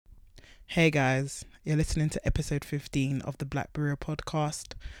Hey guys, you're listening to episode 15 of the Black Bureau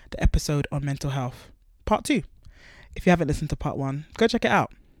podcast, the episode on mental health, part 2. If you haven't listened to part 1, go check it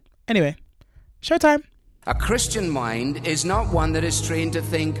out. Anyway, showtime. A Christian mind is not one that is trained to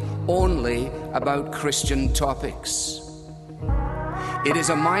think only about Christian topics. It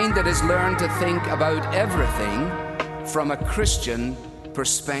is a mind that has learned to think about everything from a Christian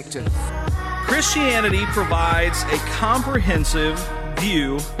perspective. Christianity provides a comprehensive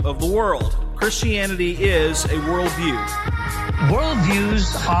view of the world. Christianity is a worldview.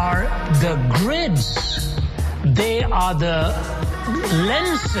 Worldviews are the grids. They are the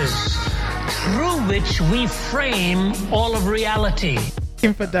lenses through which we frame all of reality.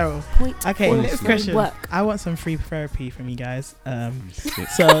 For Daryl. Okay, next question. I want some free therapy from you guys.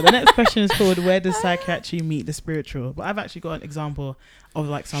 So the next question is called, where does psychiatry meet the spiritual? But I've actually got an example of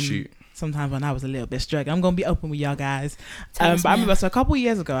like sometimes when I was a little bit struggling. I'm going to be open with y'all guys. But I remember, so a couple of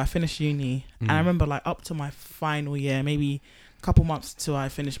years ago, I finished uni. And I remember like up to my final year, maybe a couple months till I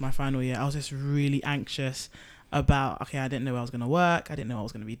finished my final year, I was just really anxious about, okay, I didn't know where I was going to work. I didn't know what I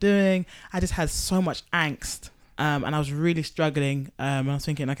was going to be doing. I just had so much angst. And I was really struggling. And I was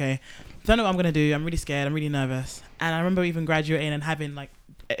thinking, okay, I don't know what I'm going to do. I'm really scared. I'm really nervous. And I remember even graduating and having like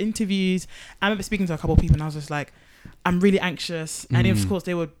interviews. I remember speaking to a couple of people and I was just like, I'm really anxious. And of course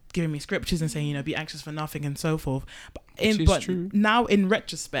they were giving me scriptures and saying, you know, be anxious for nothing and so forth. But now in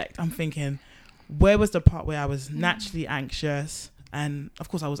retrospect, I'm thinking, where was the part where I was naturally anxious? And of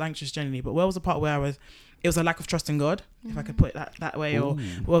course I was anxious generally, but where was the part where it was a lack of trust in God, if I could put it that way, or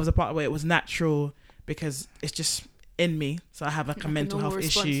where was the part where it was natural because it's just in me, so I have like a mental health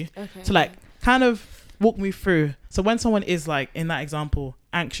issue. So like kind of walk me through. So when someone is like in that example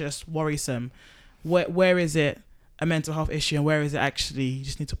anxious, worrisome, where is it a mental health issue and where is it actually you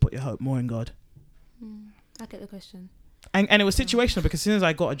just need to put your hope more in God? I get the question. And it was situational because as soon as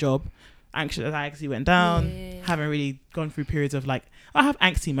I got a job, anxiety went down. Haven't really gone through periods of like, I have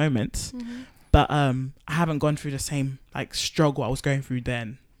angsty moments, but I haven't gone through the same like struggle I was going through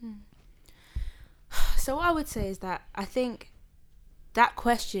then. So what I would say is that I think that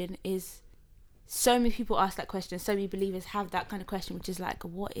question is, so many people ask that question, so many believers have that kind of question, which is like,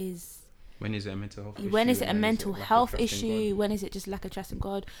 when is it a mental health issue? When is it a mental health issue? When is it just lack of trust in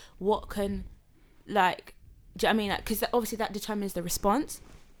God? What can, like, do you know what I mean? Like, because obviously that determines the response.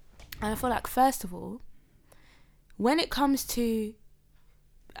 And I feel like, first of all, when it comes to,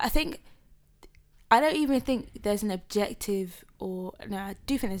 I don't even think there's an objective, I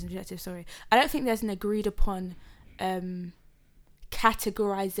do think there's an objective, sorry. I don't think there's an agreed upon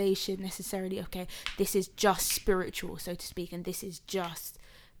categorization necessarily, okay, this is just spiritual, so to speak, and this is just,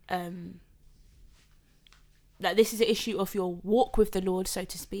 like this is an issue of your walk with the Lord, so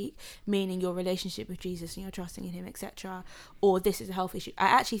to speak, meaning your relationship with Jesus and you're trusting in him, etc. Or this is a health issue. I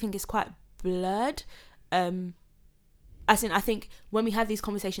actually think it's quite blurred. As in, I think when we have these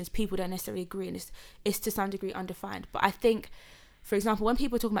conversations, people don't necessarily agree, and it's to some degree undefined. But I think, for example, when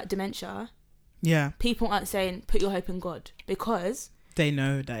people are talking about dementia, people aren't saying put your hope in God because they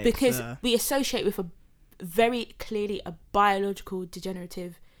know that we associate with a very clearly a biological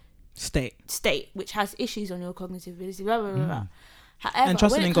degenerative state which has issues on your cognitive ability, blah, blah, blah, blah. However, and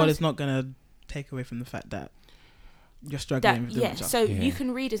trusting in God is not going to take away from the fact that you're struggling with dementia. You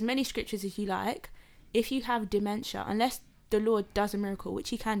can read as many scriptures as you like. If you have dementia, unless the Lord does a miracle, which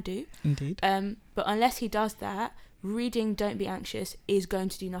he can do, indeed, but unless he does that, reading Don't Be Anxious is going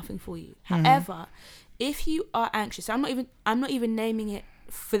to do nothing for you. However, if you are anxious, I'm not even naming it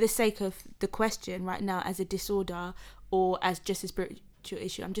for the sake of the question right now as a disorder or as just a spiritual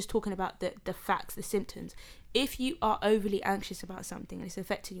issue. I'm just talking about the facts, the symptoms. If you are overly anxious about something and it's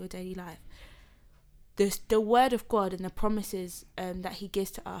affecting your daily life, the word of God and the promises that he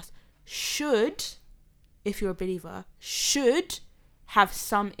gives to us should, if you're a believer, should have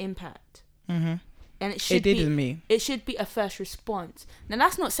some impact. And it should it should be a first response. Now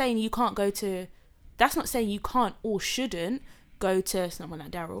that's not saying you can't or shouldn't go to someone like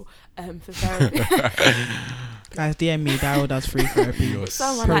Daryl for therapy. Guys, DM me. Daryl does free therapy.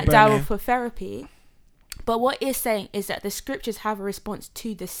 Someone like Daryl for therapy. But what it's saying is that the scriptures have a response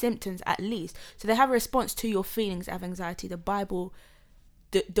to the symptoms at least. So they have a response to your feelings of anxiety. The Bible,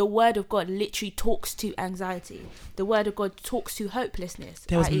 the word of God literally talks to anxiety. The word of God talks to hopelessness.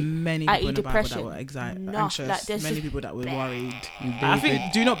 There was many people in the Bible that were anxious. Like many people that were worried. I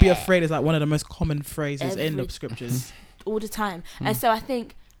think do not be afraid is like one of the most common phrases in the scriptures. All the time. And so I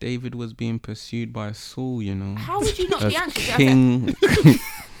think David was being pursued by Saul, you know. How would you not be anxious? King.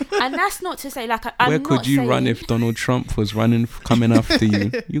 And that's not to say, like, where could you run if Donald Trump was coming after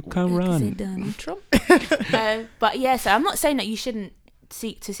you? You can't run. Donald Trump. But yeah, so I'm not saying that you shouldn't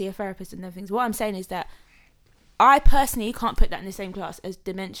seek to see a therapist and them things. What I'm saying is that I personally can't put that in the same class as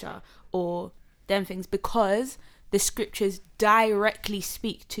dementia or them things, because the scriptures directly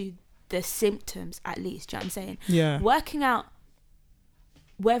speak to the symptoms, at least. Do you know what I'm saying? Yeah. Working out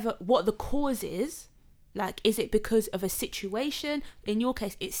what the cause is, like, is it because of a situation? In your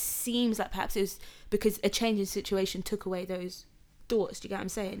case, it seems like perhaps it was because a change in situation took away those thoughts. Do you get what I'm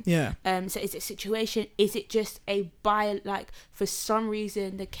saying? Yeah. So is it situation? Is it just like for some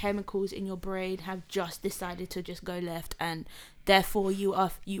reason the chemicals in your brain have just decided to just go left, and therefore you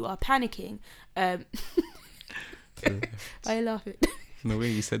are panicking? Why are you laughing? The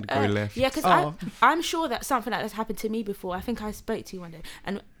way you said go left. Yeah, because I'm sure that something like that's happened to me before. I think I spoke to you one day,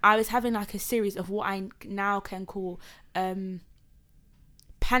 and I was having like a series of what I now can call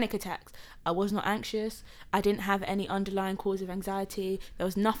panic attacks. I was not anxious. I didn't have any underlying cause of anxiety. There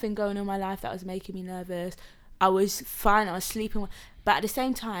was nothing going on in my life that was making me nervous. I was fine. I was sleeping. But at the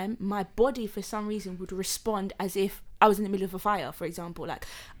same time, my body, for some reason, would respond as if I was in the middle of a fire, for example. Like,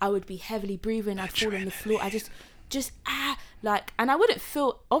 I would be heavily breathing. I'd fall on the floor. I just and I wouldn't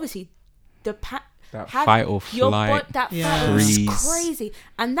feel, obviously, fight or flight. Fight was crazy.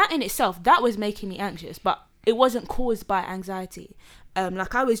 And that in itself, that was making me anxious, but it wasn't caused by anxiety.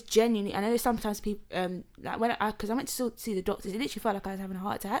 Like, I was genuinely, I know sometimes people, like because I went to see the doctors, it literally felt like I was having a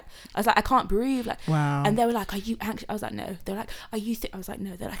heart attack. I was like, I can't breathe. Like, wow. And they were like, are you anxious? I was like, no. They were like, are you I was like,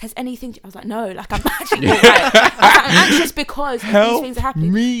 no. They're like, has anything? I was like, no. Like, I'm actually all right. I'm anxious because these things are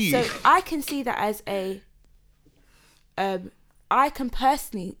happening. Me. So I can see that as I can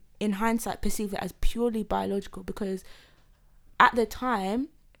personally, in hindsight, perceive it as purely biological, because at the time,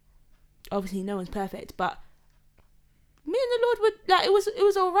 obviously no one's perfect, but me and the Lord would, like, it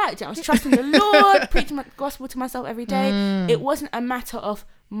was all right. I was trusting the Lord, preaching my gospel to myself every day. It wasn't a matter of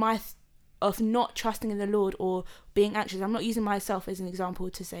not trusting in the Lord or being anxious. I'm not using myself as an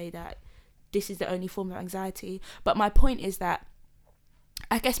example to say that this is the only form of anxiety. But my point is that,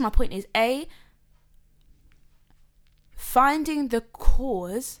 finding the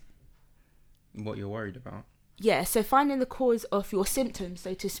cause. What you're worried about. Yeah, so finding the cause of your symptoms,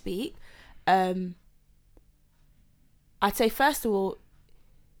 so to speak. I'd say, first of all,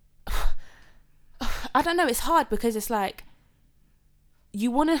 I don't know, it's hard, because it's like, you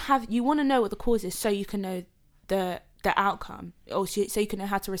want to know what the cause is so you can know the outcome, or so you can know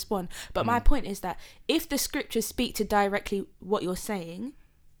how to respond. But my point is that if the scriptures speak to directly what you're saying,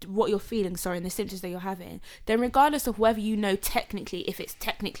 what you're feeling, and the symptoms that you're having, then regardless of whether you know technically, if it's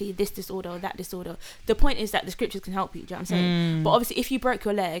technically this disorder or that disorder, the point is that the scriptures can help you. Do you know what I'm saying? But obviously, if you broke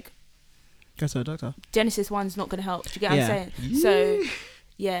your leg, go to a doctor. Genesis 1's not going to help. Do you get what I'm saying? So,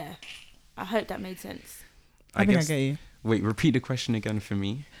 yeah, I hope that made sense. I think I get you. Wait, repeat the question again for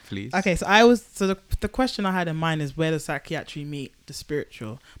me, please. Okay, so the question I had in mind is, where does psychiatry meet the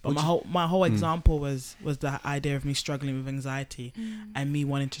spiritual? But my whole example was the idea of me struggling with anxiety and me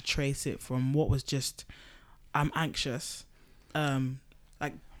wanting to trace it from what was just, I'm anxious,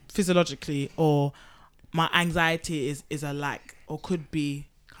 like physiologically, or my anxiety is a lack, or could be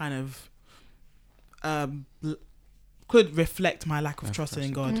kind of could reflect my lack of trust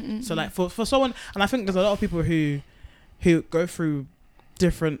in God. So like for someone, and I think there's a lot of people who go through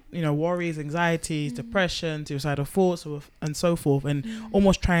different, worries, anxieties, depression, suicidal thoughts, and so forth, and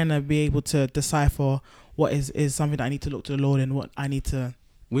almost trying to be able to decipher what is something that I need to look to the Lord and what I need to.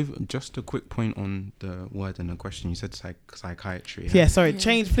 With just a quick point on the word and the question, you said psychiatry. Yeah, sorry,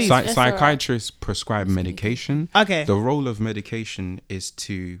 change please. Psychiatrists prescribe medication. Okay. The role of medication is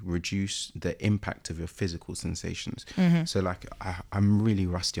to reduce the impact of your physical sensations. So like, I'm really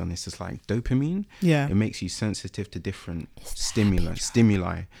rusty on this. It's like dopamine. Yeah. It makes you sensitive to different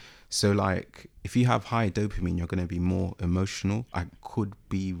stimuli. So like, if you have high dopamine, you're going to be more emotional. I could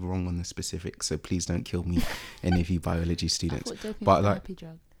be wrong on the specifics, so please don't kill me, any of you biology students. But like, happy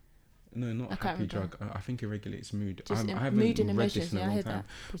drug. No, not a happy drug. I think it regulates mood. I haven't mood and read emotions. This in a long time.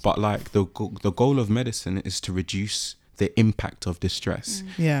 But like, the goal of medicine is to reduce the impact of distress.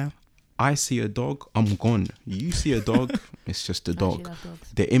 Yeah. I see a dog, I'm gone. You see a dog, it's just a dog.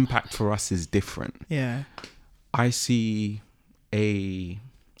 The impact for us is different. Yeah. I see a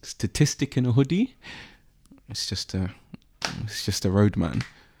statistic in a hoodie, it's just a roadman.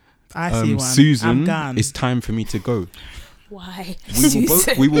 I see one. Susan, it's time for me to go. Why?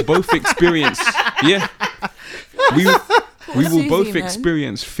 We will both experience we will both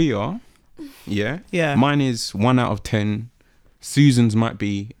experience fear. Yeah. Mine is 1 out of 10. Susan's might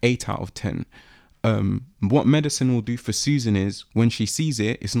be 8 out of 10. What medicine will do for Susan is, when she sees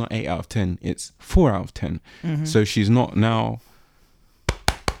it, it's not 8 out of 10, it's 4 out of 10. So she's not now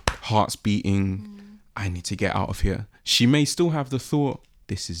heart's beating, I need to get out of here. she may still have the thought,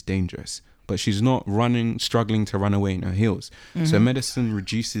 this is dangerous, but she's not struggling to run away in her heels. So medicine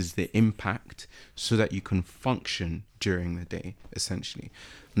reduces the impact so that you can function during the day, essentially.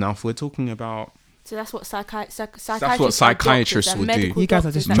 Now, if we're talking about... So that's what psychiatrists will do. You guys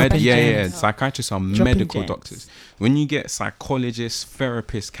are just psychiatrists are medical doctors. When you get psychologists,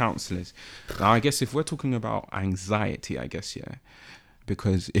 therapists, counselors. Now, I guess if we're talking about anxiety,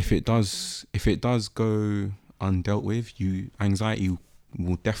 because if it does go undealt with, anxiety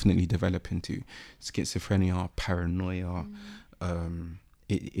will definitely develop into schizophrenia, paranoia.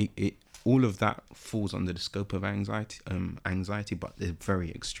 It all of that falls under the scope of anxiety, but they're very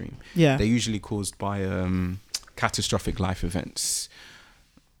extreme. Yeah, they're usually caused by catastrophic life events,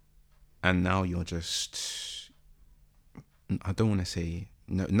 and now you're just, I don't want to say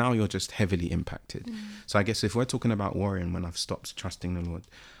no, now you're just heavily impacted. So I guess if we're talking about worrying when I've stopped trusting the Lord,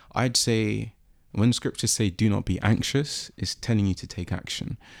 I'd say when scriptures say do not be anxious, it's telling you to take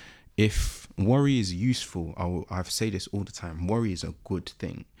action. If worry is useful, I say this all the time, worry is a good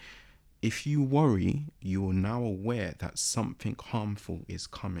thing. If you worry, you are now aware that something harmful is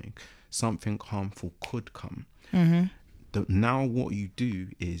coming. Something harmful could come. Now what you do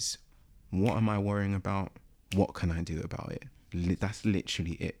is, what am I worrying about? What can I do about it? That's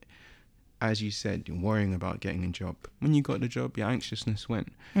literally it. As you said, you're worrying about getting a job. When you got the job, your anxiousness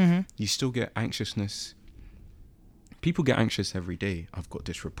went. You still get anxiousness. People get anxious every day. I've got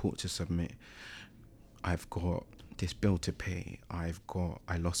this report to submit. I've got this bill to pay. I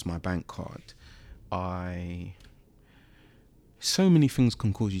lost my bank card. So many things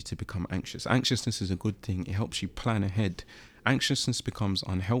can cause you to become anxious. Anxiousness is a good thing. It helps you plan ahead. Anxiousness becomes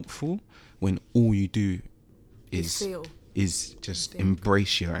unhelpful when all you do is just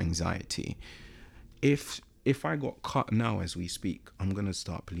embrace your anxiety. If I got cut now as we speak, I'm going to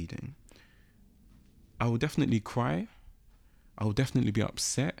start bleeding. I will definitely cry. I will definitely be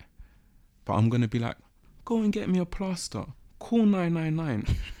upset. But I'm going to be like, go and get me a plaster. Call 999.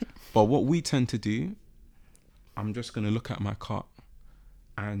 But what we tend to do, I'm just going to look at my cut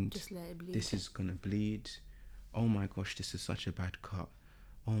and just let it bleed. This is going to bleed. Oh my gosh, this is such a bad cut.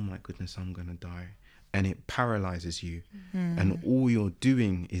 Oh my goodness, I'm going to die. And it paralyzes you. And all you're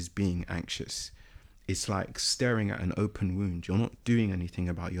doing is being anxious. It's like staring at an open wound. You're not doing anything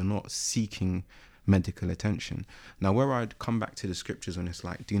about it. You're not seeking medical attention. Now, where I'd come back to the scriptures when it's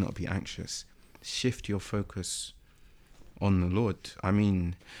like, do not be anxious. Shift your focus on the Lord. I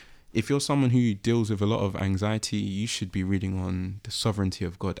mean, if you're someone who deals with a lot of anxiety, you should be reading on the sovereignty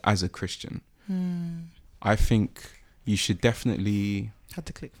of God as a Christian. I think you should definitely... Had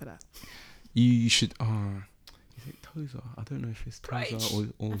to click for that. You should... is it Tozer? I don't know if it's Tozer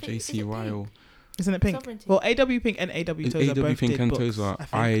or JC Ryle. Isn't it Pink? Sovereignty. Well, AW Pink and AW Tozer both Pink did and books, Tozer.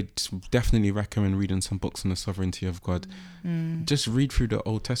 I'd definitely recommend reading some books on the sovereignty of God. Just read through the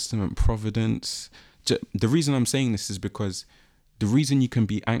Old Testament, Providence. The reason I'm saying this is because the reason you can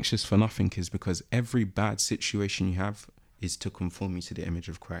be anxious for nothing is because every bad situation you have is to conform you to the image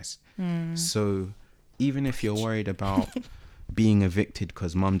of Christ. So even if you're worried about being evicted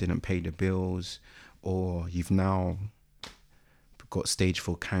because mum didn't pay the bills, or you've now got stage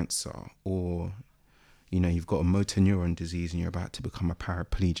 4 cancer, or you've got a motor neuron disease and you're about to become a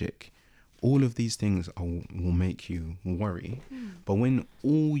paraplegic, all of these things will make you worry. But when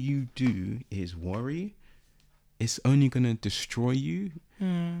all you do is worry, it's only going to destroy you.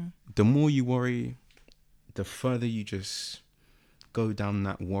 The more you worry, the further you just go down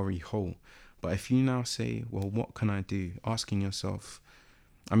that worry hole. But if you now say, well, what can I do? Asking yourself,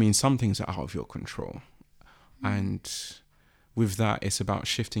 I mean, some things are out of your control. And with that, it's about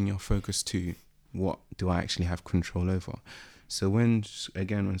shifting your focus to, what do I actually have control over? So when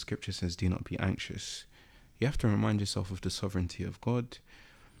scripture says, do not be anxious, you have to remind yourself of the sovereignty of God.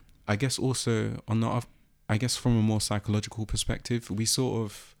 I guess also, from a more psychological perspective, we sort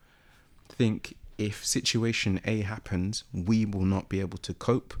of think, if situation A happens, we will not be able to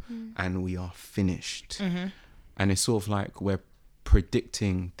cope and we are finished. And it's sort of like we're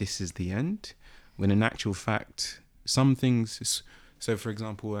predicting this is the end, when in actual fact, some things... So, for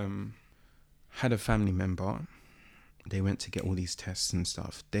example, had a family member, they went to get all these tests and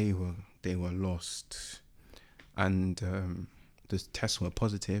stuff. They were lost. And the tests were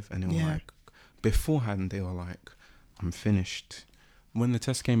positive, and they were like... Beforehand, they were like, I'm finished. When the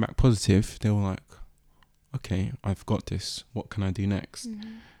test came back positive, they were like, okay, I've got this. What can I do next?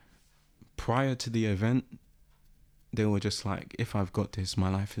 Prior to the event, they were just like, if I've got this, my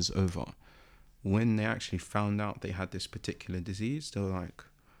life is over. When they actually found out they had this particular disease, they were like,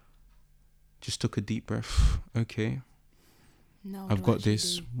 just took a deep breath. Okay, I've got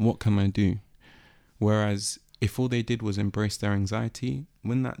this. What can I do? Whereas if all they did was embrace their anxiety,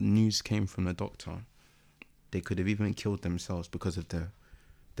 when that news came from the doctor, they could have even killed themselves because of the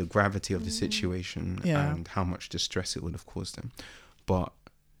gravity of the situation and how much distress it would have caused them. But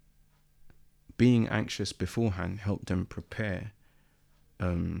being anxious beforehand helped them prepare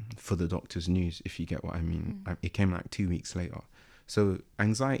for the doctor's news, if you get what I mean. It came like 2 weeks later. So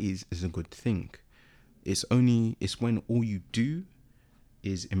anxiety is a good thing. It's when all you do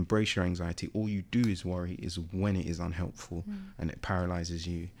is embrace your anxiety, all you do is worry, is when it is unhelpful and it paralyzes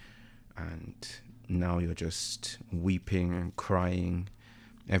you, and now you're just weeping and crying.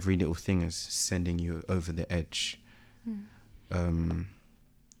 Every little thing is sending you over the edge.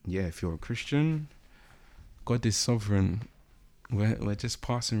 If you're a Christian, God is sovereign. We're just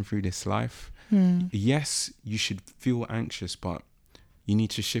passing through this life. Yes, you should feel anxious, but you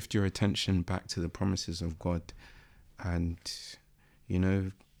need to shift your attention back to the promises of God. And, you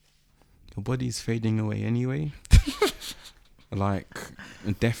know, your body's fading away anyway. Like,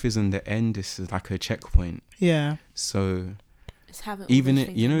 death isn't the end, it's like a checkpoint. Yeah. So even it,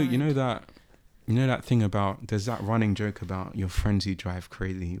 you know that thing about, there's that running joke about your friends who drive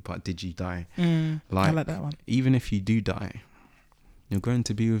crazy, but did you die? I like that one. Even if you do die, you're going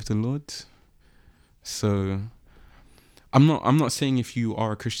to be with the Lord. So I'm not saying if you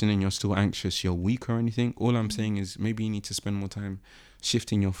are a Christian and you're still anxious, you're weak or anything. All I'm saying is maybe you need to spend more time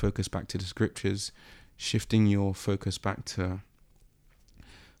shifting your focus back to the scriptures, shifting your focus back to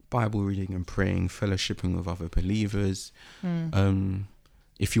Bible reading and praying, fellowshipping with other believers.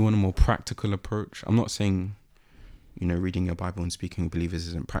 If you want a more practical approach, I'm not saying, you know, reading your Bible and speaking with believers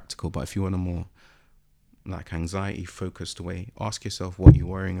isn't practical, but if you want a more like anxiety focused way, ask yourself what you're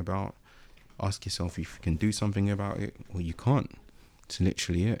worrying about. Ask yourself if you can do something about it or you can't. It's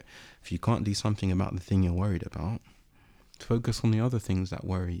literally it. If you can't do something about the thing you're worried about, focus on the other things that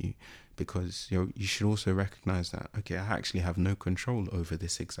worry you, because you should also recognize that, okay, I actually have no control over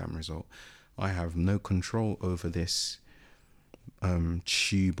this exam result. I have no control over this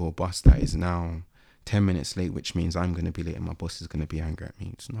tube or bus that is now 10 minutes late, which means I'm going to be late and my boss is going to be angry at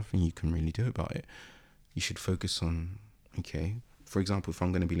me. There's nothing you can really do about it. You should focus on, okay, for example, if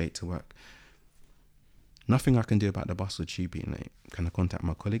I'm going to be late to work, nothing I can do about the bus or tube being late. Can I contact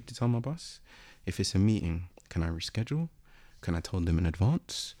my colleague to tell my boss? If it's a meeting, can I reschedule? Can I tell them in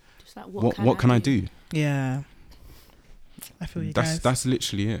advance? Just like what can I do? Yeah, I feel you guys. That's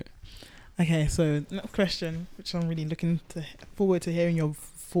literally it. Okay, so next question, which I'm really looking forward to hearing your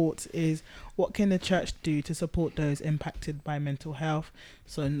thoughts, is what can the church do to support those impacted by mental health?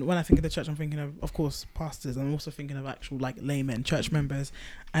 So when I think of the church, I'm thinking of course, pastors. I'm also thinking of actual like laymen, church members,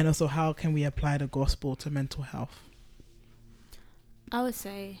 and also how can we apply the gospel to mental health? I would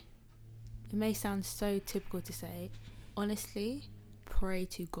say, it may sound so typical to say, honestly, pray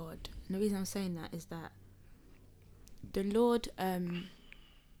to God. And the reason I'm saying that is that the Lord,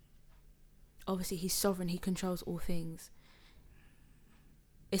 obviously he's sovereign, he controls all things.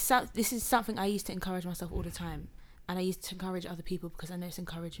 This is something I used to encourage myself all the time, and I used to encourage other people because I know it's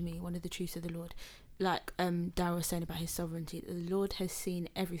encouraged me. One of the truths of the Lord, like Darryl was saying about his sovereignty, the Lord has seen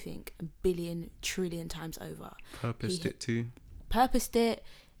everything 1 billion trillion times over. Purposed it,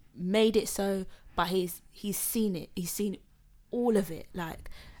 made it so, but he's seen it. He's seen all of it. Like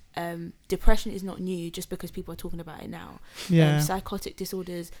depression is not new just because people are talking about it now. Psychotic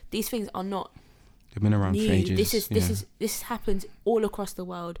disorders, these things are not. They've been around for ages. This happens all across the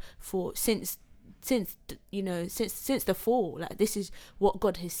world since the fall. Like, this is what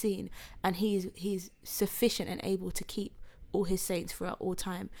God has seen, and he's sufficient and able to keep all his saints throughout all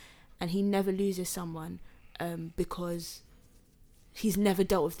time, and he never loses someone because he's never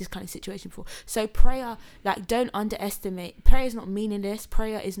dealt with this kind of situation before. So prayer, like, don't underestimate. Prayer is not meaningless.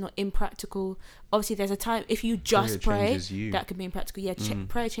 Prayer is not impractical. Obviously, there's a time if you just pray, that could be impractical.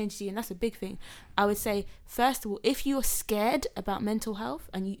 Prayer changes you, and that's a big thing. I would say, first of all, if you're scared about mental health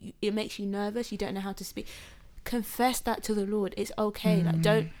and it makes you nervous, you don't know how to speak, confess that to the Lord. It's okay.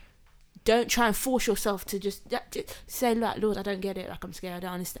 Like, don't try and force yourself to just say, like, Lord, I don't get it. Like, I'm scared. I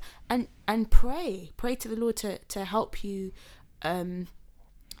don't understand. And pray to the Lord to help you. And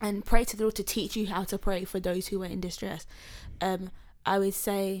pray to the Lord to teach you how to pray for those who are in distress. I would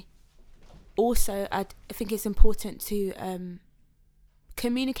say also, I think it's important to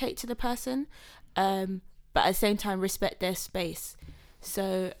communicate to the person, but at the same time respect their space.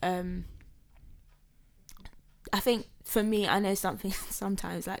 So I think for me, I know something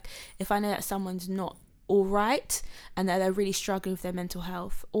sometimes, like, if I know that someone's not all right and that they're really struggling with their mental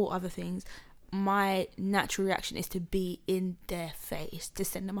health or other things, my natural reaction is to be in their face, to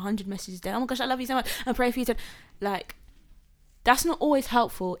send them 100 messages there. Oh my gosh, I love you so much, and pray for you. Like, that's not always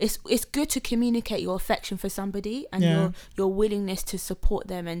helpful. It's good to communicate your affection for somebody and your willingness to support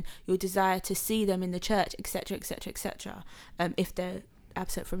them and your desire to see them in the church, etc., etc., etc. If they're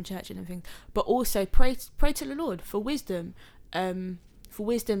absent from church and everything, but also pray to the Lord for wisdom,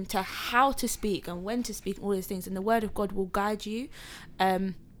 to how to speak and when to speak, all those things, and the Word of God will guide you.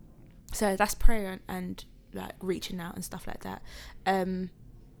 So that's prayer and like reaching out and stuff like that, and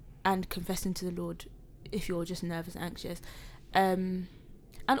confessing to the Lord if you're just nervous and anxious. And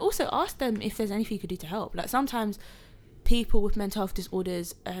also ask them if there's anything you could do to help. Like sometimes people with mental health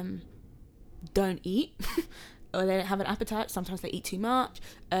disorders don't eat or they don't have an appetite. Sometimes they eat too much.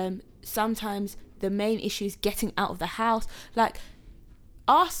 Sometimes the main issue is getting out of the house. Like,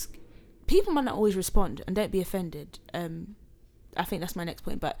 ask. People might not always respond, and don't be offended. I think that's my next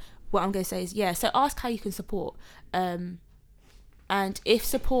point. But what I'm going to say is, so ask how you can support. And if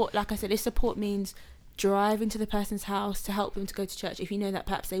support, like I said, if support means driving to the person's house to help them to go to church, if you know that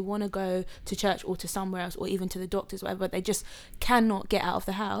perhaps they want to go to church or to somewhere else or even to the doctors, whatever, but they just cannot get out of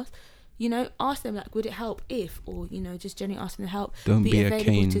the house, ask them, like, would it help if, or, just generally ask them to help. Don't be available a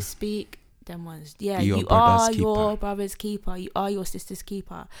cane. to speak. Them ones. You are your brother's keeper. You are your sister's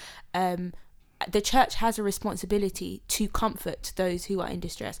keeper. The church has a responsibility to comfort those who are in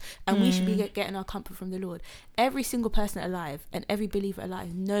distress, and we should be getting our comfort from the Lord. Every single person alive and every believer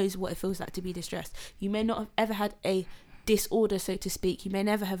alive knows what it feels like to be distressed. You may not have ever had a disorder, so to speak. You may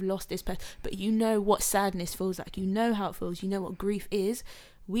never have lost this person, but you know what sadness feels like. You know how it feels. You know what grief is.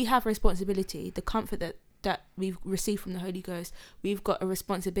 We have a responsibility, the comfort that we've received from the Holy Ghost. We've got a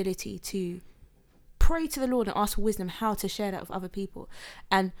responsibility to pray to the Lord and ask for wisdom how to share that with other people.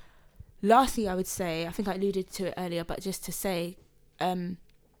 And lastly, I would say, I think I alluded to it earlier, but just to say, don't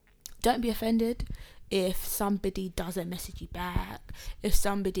be offended if somebody doesn't message you back, if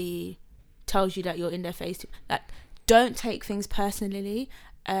somebody tells you that you're in their face. Like, don't take things personally,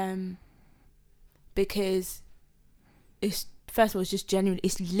 because it's, first of all, it's just genuine.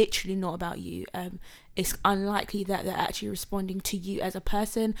 It's literally not about you. It's unlikely that they're actually responding to you as a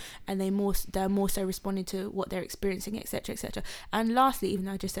person, and they're more so responding to what they're experiencing, etc., etc. And lastly, even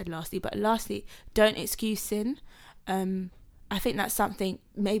though I just said lastly, don't excuse sin. I think that's something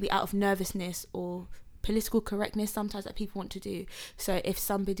maybe out of nervousness or political correctness sometimes that people want to do. So if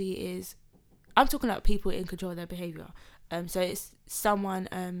somebody is, I'm talking about people in control of their behaviour. So it's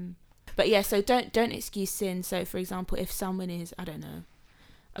someone. But yeah, so don't excuse sin. So for example, if someone is, I don't know,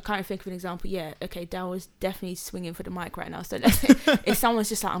 I can't think of an example. Yeah, okay, Dal was definitely swinging for the mic right now. So if someone's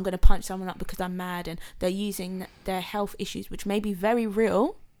just like, I'm going to punch someone up because I'm mad, and they're using their health issues, which may be very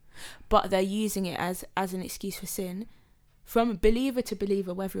real, but they're using it as an excuse for sin. From believer to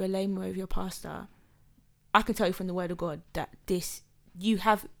believer, whether you're a layman or whether you're a pastor, I can tell you from the Word of God that you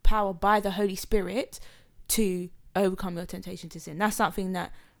have power by the Holy Spirit to overcome your temptation to sin. That's something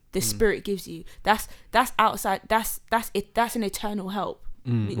that the Spirit gives you. That's outside. That's it. That's an eternal help.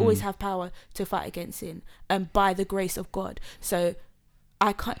 We always have power to fight against sin, by the grace of God. So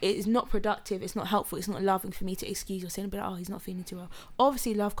I can't. It's not productive. It's not helpful. It's not loving for me to excuse your sin. But he's not feeling too well.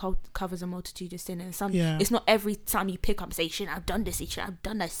 Obviously, love covers a multitude of sin, and it's not every time you pick up and say, "Shouldn't I've done this? Shouldn't I've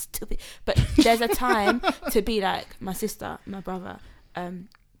done that stupid?" But there's a time to be like, my sister, my brother. Do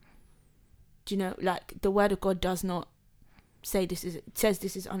you know, like, the Word of God does not says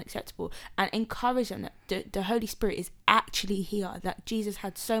this is unacceptable, and encourage them that the Holy Spirit is actually here, that Jesus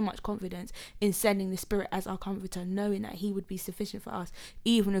had so much confidence in sending the Spirit as our comforter, knowing that he would be sufficient for us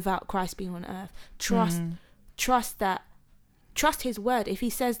even without Christ being on earth. Trust his word. If he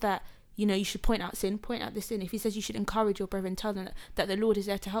says that, you should point out the sin. If he says you should encourage your brother and tell them that the Lord is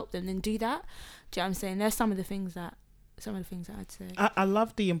there to help them, then do that. Do you know what I'm saying? There's some of the things that I'd say. I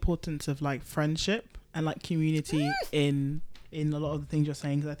love the importance of, like, friendship and, like, community in a lot of the things you're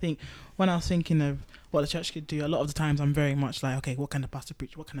saying, because I think when I was thinking of what the church could do, a lot of the times I'm very much like, okay, what can the pastor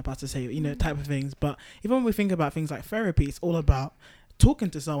preach, what can the pastor say, type of things. But even when we think about things like therapy, it's all about talking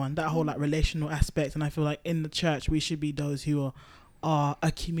to someone, that whole, like, relational aspect. And I feel like in the church we should be those who are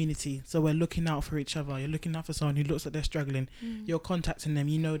a community. So we're looking out for each other. You're looking out for someone who looks like they're struggling. You're contacting them.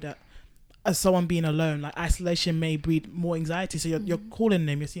 You know that as someone being alone, like, isolation may breed more anxiety, so you're calling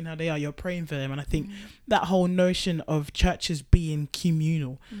them, you're seeing how they are, you're praying for them. And I think that whole notion of churches being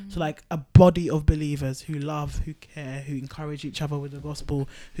communal, so, like, a body of believers who love, who care, who encourage each other with the gospel,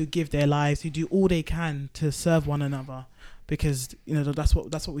 who give their lives, who do all they can to serve one another, because that's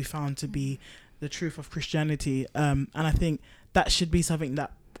what we found to be the truth of Christianity. And I think that should be something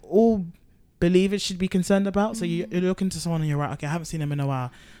that all believers should be concerned about. So you're looking to someone and you're right, okay, I haven't seen them in a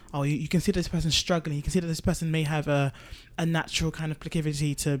while. Oh, you can see that this person's struggling. You can see that this person may have a natural kind of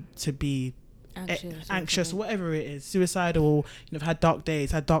proclivity to be anxious, whatever it is, suicidal, have had dark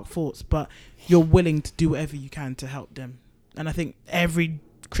days, had dark thoughts, but you're willing to do whatever you can to help them. And I think every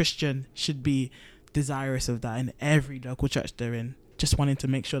Christian should be desirous of that in every local church they're in, just wanting to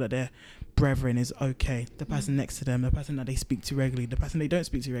make sure that their brethren is okay, the person next to them, the person that they speak to regularly, the person they don't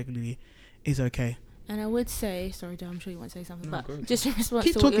speak to regularly is okay. And I would say, sorry, Dom, I'm sure you want to say something, but just in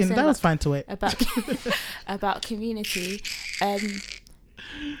response to what you're saying, that was fine to wait. About community,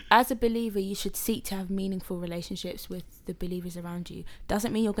 as a believer, you should seek to have meaningful relationships with the believers around you.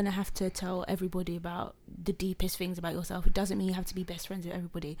 Doesn't mean you're going to have to tell everybody about the deepest things about yourself. It doesn't mean you have to be best friends with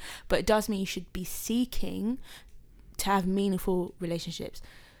everybody, but it does mean you should be seeking to have meaningful relationships.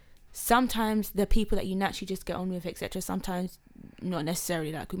 Sometimes the people that you naturally just get on with, etc., sometimes not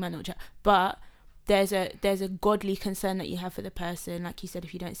necessarily, like we might not chat, but there's a godly concern that you have for the person, like you said,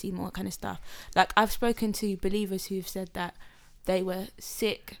 if you don't see more kind of stuff. Like I've spoken to believers who've said that they were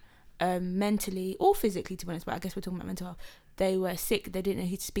sick mentally or physically, to be honest, but I guess we're talking about mental health. They were sick, they didn't know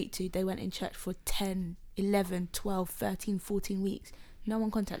who to speak to, they went in church for 10, 11, 12, 13, 14 weeks. No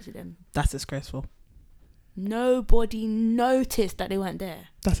one contacted them. That's disgraceful. Nobody noticed that they weren't there.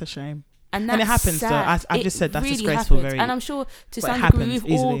 That's a shame. And it happens sad. Though. I just said that's really disgraceful. Happens. And I'm sure to some degree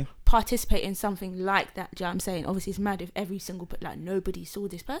we've all participated in something like that. Do you know what I'm saying? Obviously it's mad if every single, like nobody saw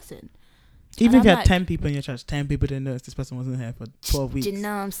this person. Even if you had 10 people in your church, 10 people didn't notice this person wasn't here for 12 weeks. Do you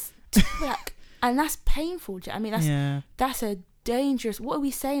know, and that's painful. Do you know what I mean? That's a dangerous. What are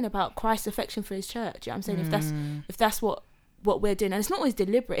we saying about Christ's affection for his church? You know what I'm saying? If that's what we're doing, and it's not always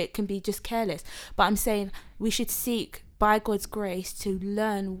deliberate, it can be just careless. But I'm saying we should seek, by God's grace, to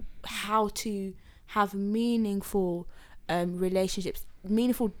learn how to have meaningful relationships.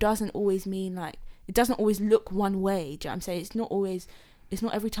 Meaningful doesn't always mean it doesn't always look one way. Do you know what I'm saying? It's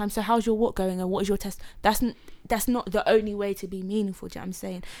not every time. So how's your walk going and what is your test? That's not the only way to be meaningful. Do you know what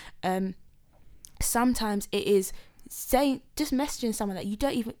I'm saying? Sometimes it is saying, just messaging someone that you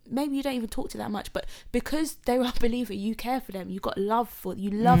don't even talk to that much, but because they're a believer, you care for them, you got love for, you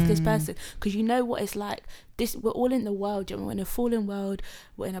love this person because you know what it's like. We're all in the world, we're in a fallen world,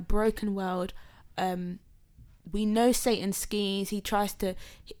 we're in a broken world. We know Satan's schemes. He tries to.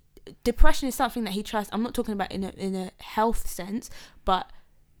 Depression is something that he tries. I'm not talking about in a health sense, but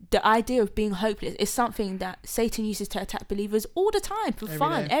the idea of being hopeless is something that Satan uses to attack believers all the time for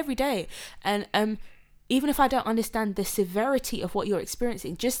fun, every day. And even if I don't understand the severity of what you're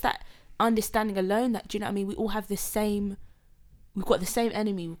experiencing, just that understanding alone, that, do you know what I mean? We all have we've got the same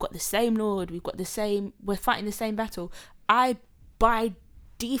enemy, we've got the same Lord, we're fighting the same battle. I, by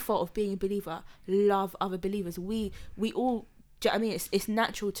default of being a believer, love other believers. We all, do you know what I mean? It's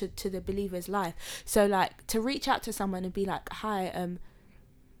natural to the believer's life. So like to reach out to someone and be like, hi,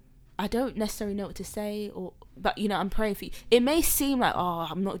 I don't necessarily know what to say, but I'm praying for you. It may seem like,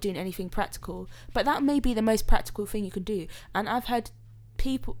 I'm not doing anything practical, but that may be the most practical thing you can do. And I've heard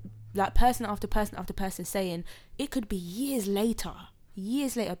people, like person after person after person, saying it could be years later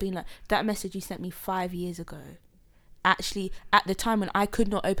being like, that message you sent me 5 years ago, actually at the time when I could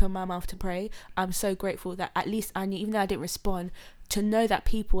not open my mouth to pray, I'm so grateful that at least I knew, even though I didn't respond, to know that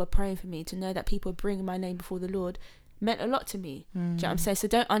people are praying for me, to know that people are bringing my name before the Lord, meant a lot to me. Do you know what I'm saying? So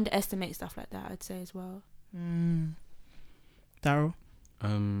don't underestimate stuff like that, I'd say as well. Daryl?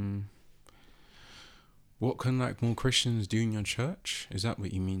 What can more Christians do in your church? Is that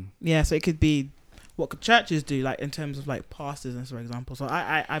what you mean? Yeah, so it could be what could churches do, like in terms of like pastors and for example. So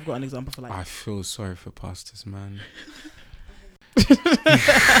I've got an example for like. I feel sorry for pastors, man.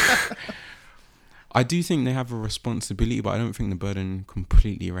 I do think they have a responsibility, but I don't think the burden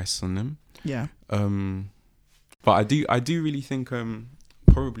completely rests on them. Yeah. But I do really think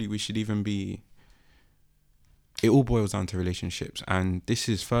probably we should even be. It all boils down to relationships, and this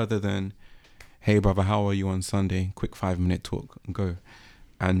is further than, hey brother, how are you on Sunday? Quick 5-minute talk, go,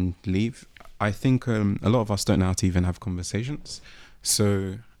 and leave. I think a lot of us don't know how to even have conversations.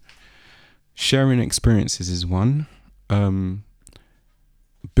 So sharing experiences is one.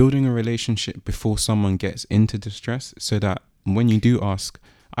 Building a relationship before someone gets into distress, so that when you do ask,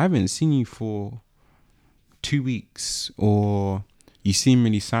 I haven't seen you for 2 weeks, or you seem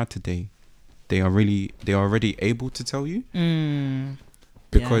really sad today, they are already able to tell you.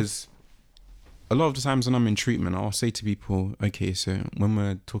 Because a lot of the times when I'm in treatment, I'll say to people, okay, so when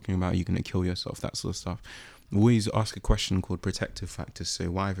we're talking about you going to kill yourself, that sort of stuff, we always ask a question called protective factors.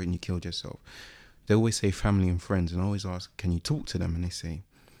 So why haven't you killed yourself? They always say family and friends, and I always ask, can you talk to them? And they say,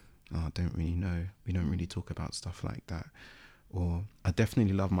 I don't really know. We don't really talk about stuff like that. Or I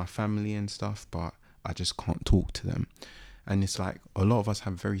definitely love my family and stuff, but I just can't talk to them. And it's like a lot of us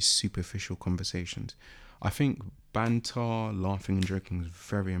have very superficial conversations. I think banter, laughing and joking is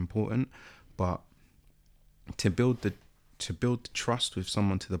very important, But to build the trust with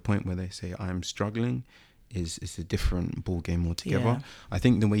someone to the point where they say I'm struggling is a different ball game altogether. Yeah. I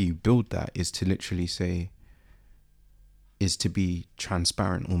think the way you build that is to literally say, is to be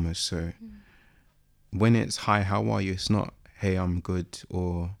transparent almost. So when it's hi, how are you? It's not hey, I'm good,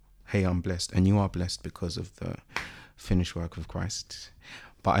 or hey, I'm blessed. And you are blessed because of the finished work of Christ.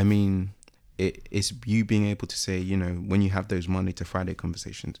 But I mean, it's you being able to say, you know, when you have those Monday to Friday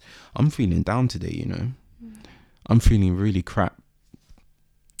conversations, I'm feeling down today, you know. I'm feeling really crap.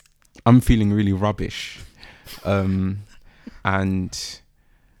 I'm feeling really rubbish. And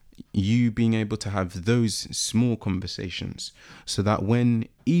you being able to have those small conversations so that when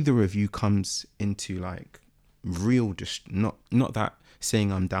either of you comes into like real not that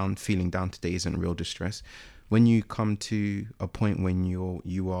saying I'm down, feeling down today isn't real distress. When you come to a point when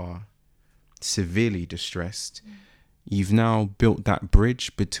you are severely distressed, you've now built that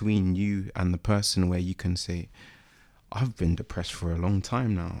bridge between you and the person where you can say, I've been depressed for a long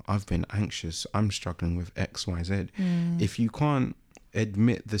time now. I've been anxious. I'm struggling with X, Y, Z. If you can't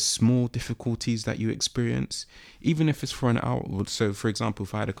admit the small difficulties that you experience, even if it's for an hour. So for example,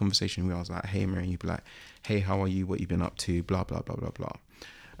 if I had a conversation where I was like, hey Mary, you'd be like, hey, how are you? What you been up to? Blah, blah, blah, blah, blah.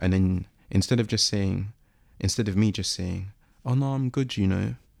 And then instead of me just saying, oh no, I'm good, you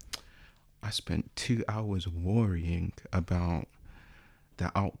know, I spent 2 hours worrying about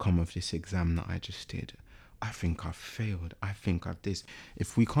the outcome of this exam that I just did. I think I've failed. I think I've this.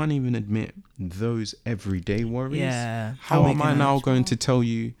 If we can't even admit those everyday worries, how am I now going to tell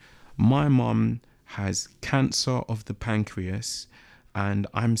you my mum has cancer of the pancreas and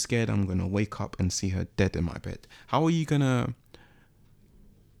I'm scared I'm going to wake up and see her dead in my bed? How are you going to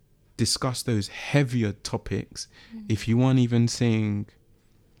discuss those heavier topics if you weren't even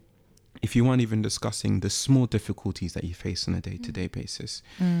discussing the small difficulties that you face on a day-to-day basis?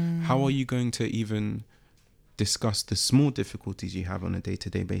 How are you going to even discuss the small difficulties you have on a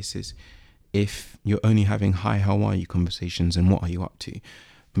day-to-day basis if you're only having hi, how are you conversations and what are you up to?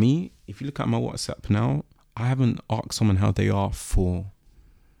 Me, if you look at my WhatsApp now, I haven't asked someone how they are for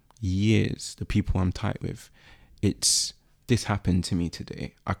years. The people I'm tight with, it's this happened to me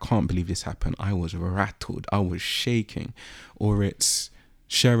today. I can't believe this happened. I was rattled. I was shaking. Or it's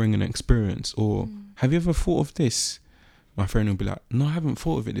sharing an experience. Or have you ever thought of this? My friend will be like, no, I haven't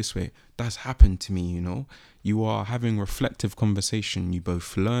thought of it this way. That's happened to me, you know. You are having reflective conversation. You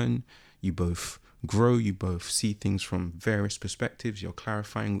both learn, you both grow, you both see things from various perspectives. You're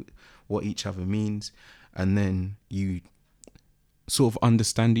clarifying what each other means. And then you sort of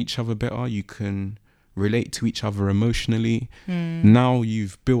understand each other better. You can relate to each other emotionally. Now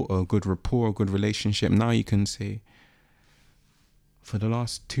you've built a good rapport, a good relationship. Now you can say, for the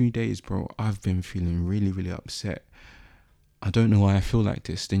last 2 days, bro, I've been feeling really, really upset. I don't know why I feel like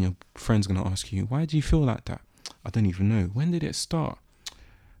this. Then your friend's going to ask you, why do you feel like that? I don't even know. When did it start?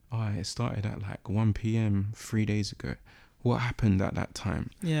 Oh, it started at like 1 p.m. 3 days ago. What happened at that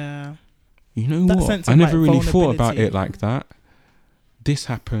time? Yeah. You know that what? I never really thought about it like that. This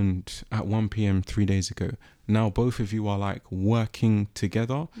happened at 1 p.m. 3 days ago. Now both of you are like working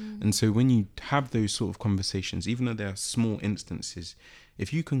together. And so when you have those sort of conversations, even though there are small instances,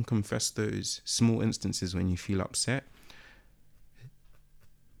 if you can confess those small instances when you feel upset,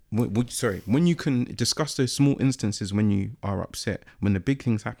 when you can discuss those small instances when you are upset, when the big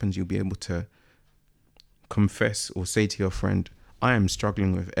things happen, you'll be able to confess or say to your friend, I am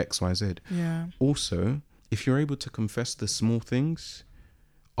struggling with X, Y, Z. Yeah. Also, if you're able to confess the small things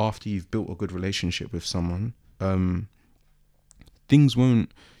after you've built a good relationship with someone,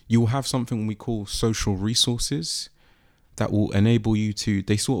 you'll have something we call social resources that will enable you to,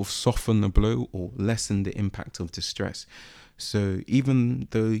 they sort of soften the blow or lessen the impact of distress. So even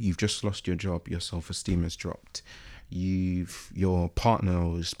though you've just lost your job, your self-esteem has dropped, your partner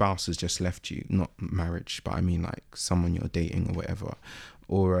or spouse has just left you, not marriage, but I mean like someone you're dating or whatever,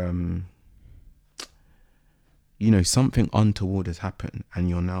 or you know, something untoward has happened and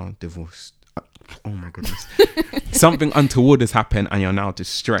you're now divorced. Oh my goodness. Something untoward has happened and you're now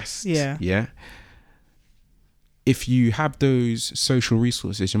distressed. Yeah. If you have those social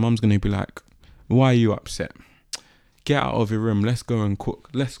resources, your mum's going to be like, why are you upset? Get out of your room. Let's go and cook.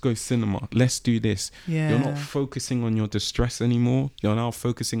 Let's go cinema. Let's do this. Yeah. You're not focusing on your distress anymore. You're now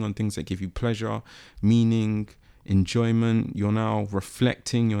focusing on things that give you pleasure, meaning, enjoyment. You're now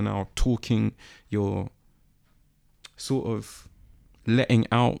reflecting. You're now talking. You're sort of letting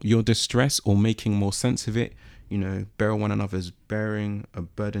out your distress or making more sense of it. You know, bear one another's bearing, a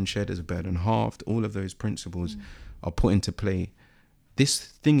burden shared is a burden halved. All of those principles are put into play. This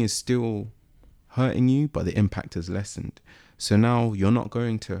thing is still hurting you, but the impact has lessened. So now you're not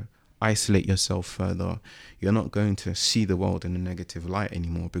going to isolate yourself further. You're not going to see the world in a negative light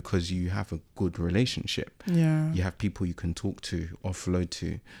anymore because you have a good relationship. Yeah. You have people you can talk to, offload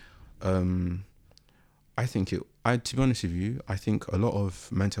to. I think to be honest with you, I think a lot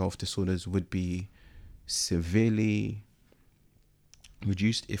of mental health disorders would be severely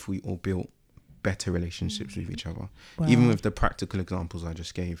reduced if we all built better relationships with each other. Wow. Even with the practical examples I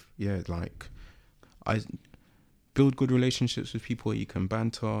just gave. Yeah, like I build good relationships with people you can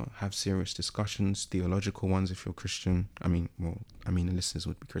banter, have serious discussions, theological ones if you're Christian. The listeners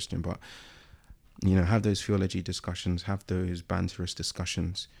would be Christian, but have those theology discussions, have those banterous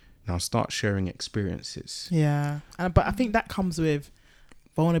discussions. Now start sharing experiences. Yeah, but I think that comes with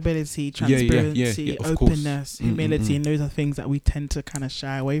vulnerability, transparency, openness, humility, and those are things that we tend to kind of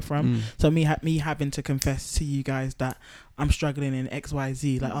shy away from. So me having to confess to you guys that I'm struggling in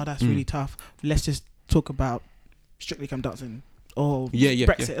XYZ, like, oh, that's really tough. Let's just talk about Strictly Come Dancing or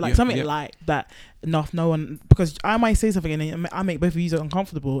Brexit, something like that. No one, because I might say something and then I make both of you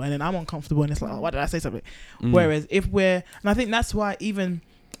uncomfortable, and then I'm uncomfortable, and it's like, oh, why did I say something? Whereas and I think that's why even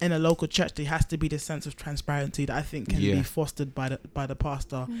in a local church there has to be this sense of transparency that I think can be fostered by the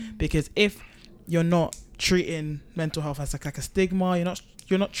pastor, because if you're not treating mental health as like a stigma,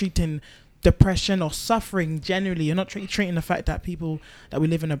 you're not treating depression or suffering generally, you're not treating the fact that we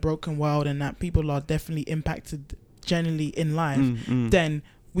live in a broken world and that people are definitely impacted generally in life, then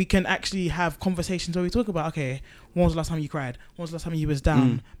we can actually have conversations where we talk about, okay, when was the last time you cried? When was the last time you was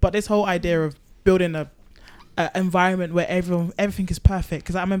down? But this whole idea of building a environment where everything is perfect,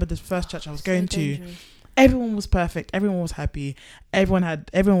 because I remember this first church I was going to, everyone was perfect, everyone was happy,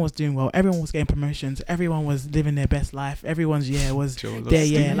 everyone was doing well, everyone was getting promotions, everyone was living their best life, everyone's year was their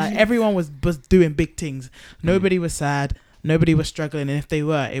year, like everyone was doing big things. Nobody was sad, nobody was struggling, and if they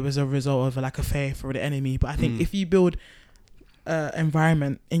were, it was a result of like a faith for the enemy. But I think if you build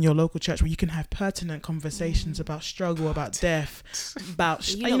environment in your local church where you can have pertinent conversations about struggle, about death, about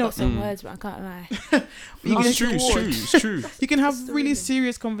got some words, but I can't lie. It's true. You can have really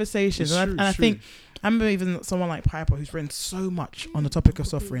serious conversations, I think I remember even someone like Piper who's written so much on the topic of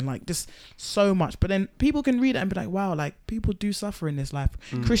suffering, like just so much, but then people can read it and be like, wow, like people do suffer in this life.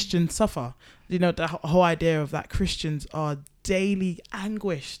 Christians suffer. The whole idea of that Christians are daily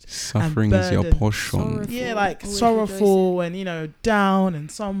anguished, suffering is your portion. Sorrowful and down and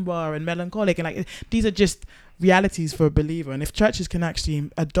somber and melancholic, and like these are just realities for a believer. And if churches can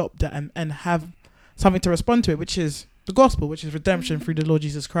actually adopt that and have something to respond to it, which is the gospel, which is redemption through the Lord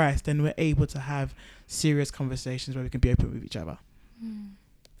Jesus Christ, then we're able to have serious conversations where we can be open with each other. And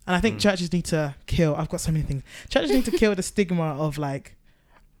I think churches need to kill, I've got so many things, churches need to kill the stigma of like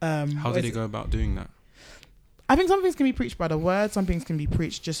how do they go about doing that? I think some things can be preached by the word, some things can be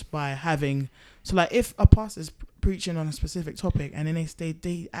preached just by having, so like if a pastor's preaching on a specific topic and then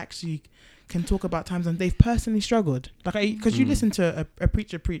they actually can talk about times when they've personally struggled, like because you listen to a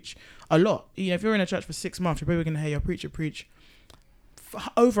preacher preach a lot. If you're in a church for 6 months, you're probably going to hear your preacher preach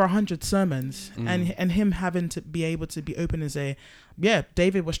over 100 sermons, and him having to be able to be open and say, yeah,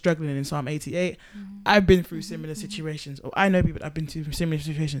 David was struggling in Psalm 88. I've been through similar situations, or I know people that have been through similar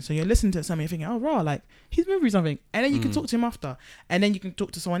situations. So you're listening to something, you're thinking, oh, raw, like he's been through something, and then you can talk to him after, and then you can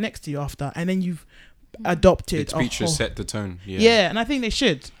talk to someone next to you after, and then you've adopted. Preachers set the tone. Yeah, and I think they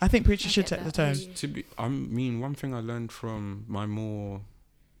should. I think preachers should set the tone. One thing I learned from my more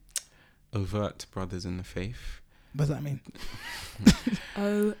overt brothers in the faith. What does that mean?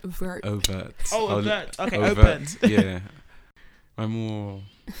 Overt. Okay, open. Yeah. My more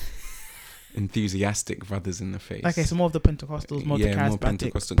enthusiastic brothers in the faith. Okay, so more of the Pentecostals, more the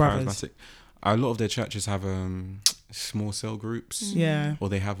charismatic brothers. A lot of their churches have small cell groups. Yeah. Or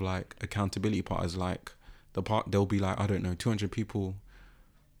they have like accountability partners, like they'll be like, I don't know, 200 people.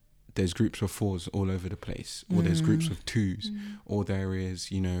 There's groups of 4s all over the place, or there's groups of 2s, or there is,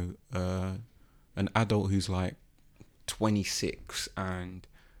 an adult who's like 26 and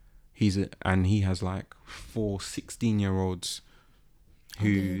he has like 4 16-year-olds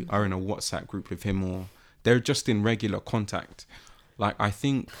who are in a WhatsApp group with him, or they're just in regular contact. Like, I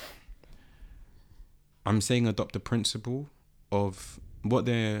think I'm saying adopt the principle of what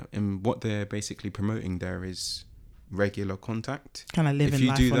they're basically promoting there is regular contact. Kind of living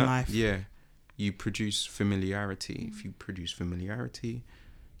life on life. Yeah, you produce familiarity. If you produce familiarity,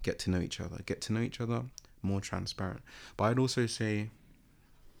 get to know each other, more transparent. But I'd also say,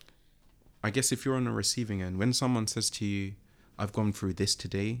 I guess if you're on the receiving end, when someone says to you, I've gone through this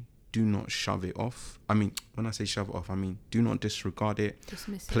today, do not shove it off. I mean, when I say shove it off, I mean, do not disregard it,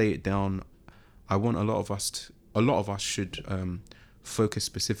 play it down. I want a lot of us should focus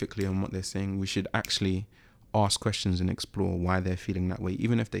specifically on what they're saying. We should actually ask questions and explore why they're feeling that way.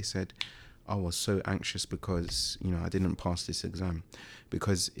 Even if they said, I was so anxious because, I didn't pass this exam.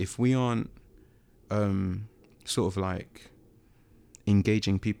 Because if we aren't sort of like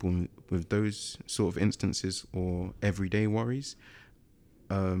engaging people with those sort of instances or everyday worries,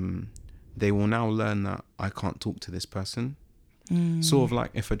 they will now learn that I can't talk to this person. Sort of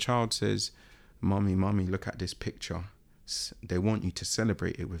like if a child says, mommy, look at this picture. They want you to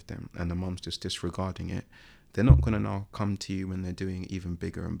celebrate it with them, and the mom's just disregarding it. They're not going to now come to you when they're doing even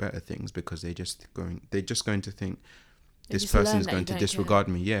bigger and better things, because they're just going to think this person is going to disregard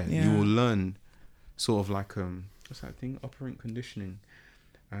me. Yeah, you will learn sort of like what's that thing? Operant conditioning,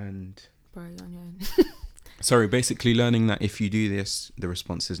 and sorry, basically learning that if you do this, the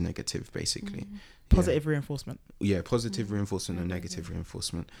response is negative. Basically, positive reinforcement. Yeah, positive reinforcement and negative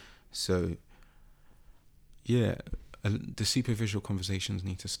reinforcement. So, yeah. The superficial conversations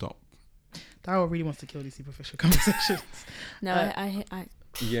need to stop. Darryl really wants to kill these superficial conversations. No, I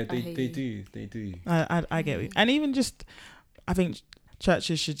they do. I get it. And even just, I think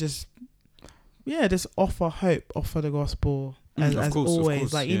churches should just offer hope, offer the gospel as always. Of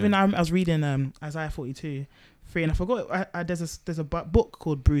course, like even I was reading Isaiah 42:3, and I forgot. There's a book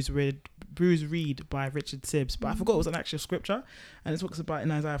called Bruce Reed by Richard Sibbs, but I forgot it was an actual scripture, and it talks about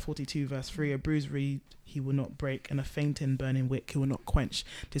in Isaiah 42:3, a bruised reed he will not break, and a fainting burning wick he will not quench.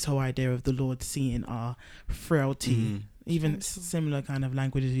 This whole idea of the Lord seeing our frailty. Even similar kind of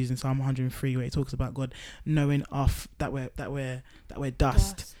language is used in Psalm 103, where it talks about God knowing that we're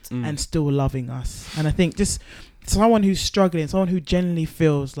dust. And still loving us. And I think just someone who's struggling, someone who genuinely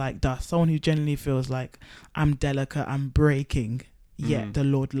feels like dust, someone who genuinely feels like I'm delicate, I'm breaking, yet the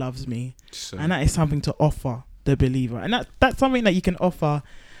Lord loves me. And that is something to offer the believer. And that's something that you can offer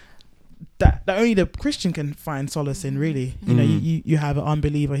that only the Christian can find solace in, really. You have an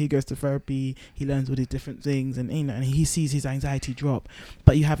unbeliever, he goes to therapy, he learns all these different things, and and he sees his anxiety drop.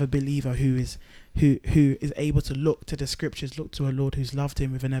 But you have a believer who is able to look to the scriptures, look to a Lord who's loved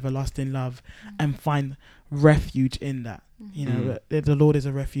him with an everlasting love, and find refuge in that. The Lord is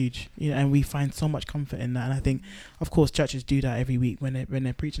a refuge, and we find so much comfort in that. And I think, of course, churches do that every week when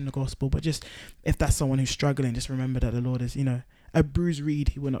they're preaching the gospel. But just if that's someone who's struggling, just remember that the Lord is, a bruised reed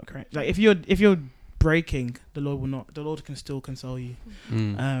he will not correct. Like if you're breaking, the Lord can still console you.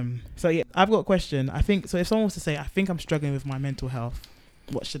 So yeah, I've got a question. I think so. If someone was to say, I think I'm struggling with my mental health,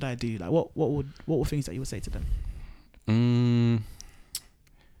 what should I do? Like what were things that you would say to them?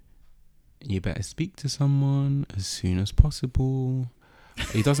 You better speak to someone as soon as possible.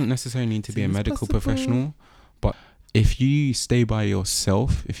 It doesn't necessarily need to be a medical professional, but if you stay by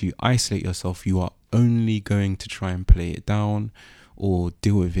yourself, if you isolate yourself, you are only going to try and play it down or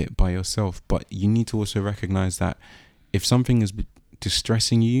deal with it by yourself. But you need to also recognize that if something is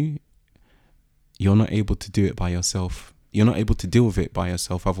distressing you, you're not able to do it by yourself. You're not able to deal with it by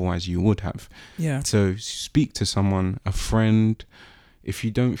yourself, otherwise you would have. Yeah. So speak to someone, a friend. If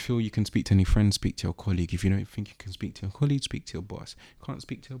you don't feel you can speak to any friend, speak to your colleague. If you don't think you can speak to your colleague, speak to your boss. Can't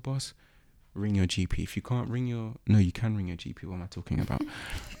speak to your boss, ring your GP. If you can't you can ring your GP. What am I talking about?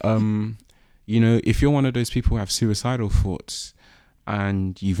 If you're one of those people who have suicidal thoughts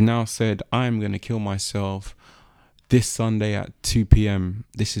and you've now said, I'm going to kill myself this Sunday at 2 p.m.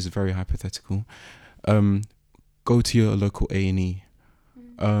 This is very hypothetical. Go to your local A&E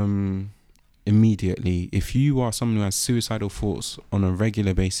immediately. If you are someone who has suicidal thoughts on a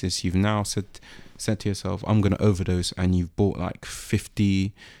regular basis, you've now said to yourself, I'm going to overdose, and you've bought like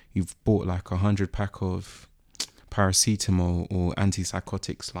 100 pack of paracetamol or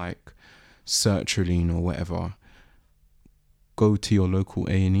antipsychotics like sertraline or whatever, go to your local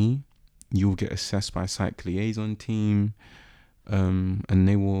A&E. You'll get assessed by a psych liaison team, and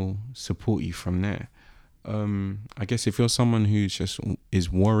they will support you from there. I guess if you're someone who's just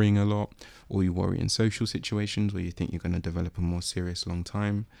is worrying a lot, or you worry in social situations where you think you're going to develop a more serious long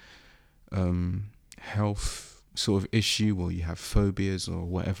time health sort of issue, or you have phobias or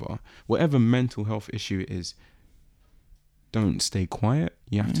whatever mental health issue it is, don't stay quiet.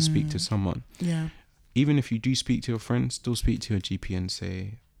 You have to speak to someone. Yeah. Even if you do speak to your friend, still speak to your GP and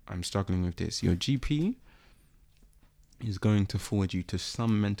say, I'm struggling with this. Your GP is going to forward you to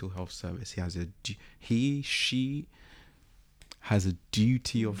some mental health service. She has a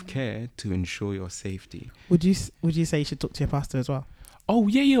duty of care to ensure your safety. Would you say you should talk to your pastor as well? Oh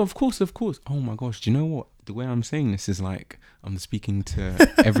yeah, of course. Oh my gosh, do you know what? The way I'm saying this is like I'm speaking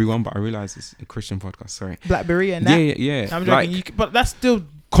to everyone, but I realize it's a Christian podcast. Sorry. Blackberry and that. Yeah. I'm joking, but that's still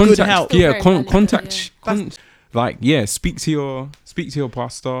good help. Yeah, contact. Speak to your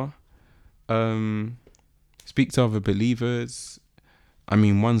pastor. Speak to other believers. I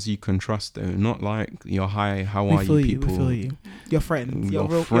mean, ones you can trust though, not like your hi, how are you people. We feel you. Your friends, your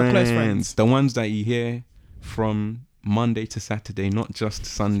close friends. The ones that you hear from Monday to Saturday, not just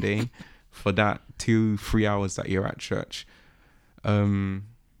Sunday, for that 2-3 hours that you're at church. Yeah,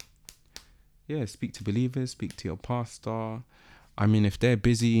 speak to believers, speak to your pastor. I mean, if they're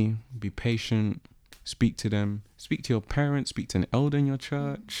busy, be patient, speak to them. Speak to your parents, speak to an elder in your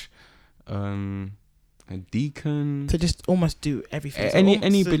church, a deacon. To just almost do everything.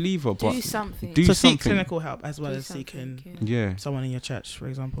 Any believer, but do something. Seek clinical help as well as seeking someone in your church, for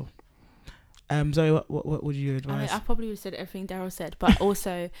example. Zoe, what would you advise? I probably would have said everything Daryl said, but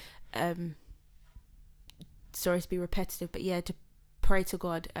also, sorry to be repetitive, but yeah, to pray to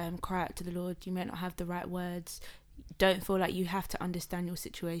God, cry out to the Lord. You may not have the right words. Don't feel like you have to understand your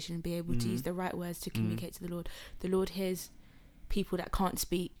situation and be able to use the right words to communicate to the Lord. The Lord hears people that can't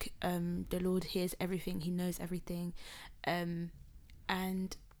speak. The Lord hears everything. He knows everything. And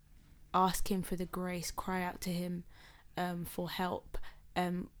ask him for the grace. Cry out to him for help.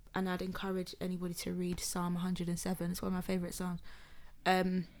 And I'd encourage anybody to read Psalm 107. It's one of my favourite psalms.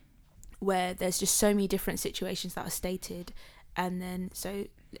 Where there's just so many different situations that are stated. And then, so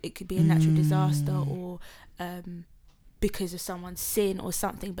it could be a natural disaster or because of someone's sin or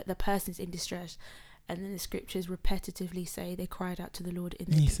something, but the person's in distress. And then the scriptures repetitively say they cried out to the Lord.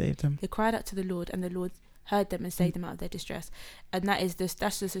 He saved them. They cried out to the Lord, and the Lord heard them and saved them out of their distress. And that's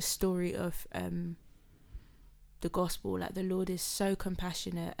just a story of the gospel. Like, the Lord is so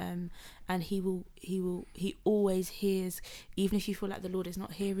compassionate, and he always hears, even if you feel like the Lord is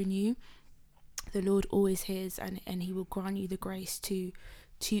not hearing you. The Lord always hears, and he will grant you the grace to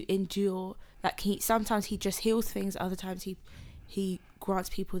endure. Like, sometimes he just heals things, other times he grants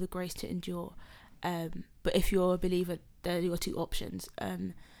people the grace to endure. But if you're a believer, there are your two options.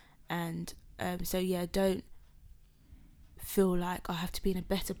 So yeah, don't feel like I have to be in a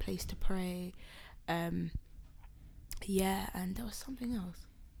better place to pray. Yeah, and there was something else.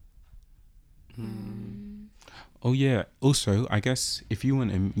 Oh yeah, also I guess if you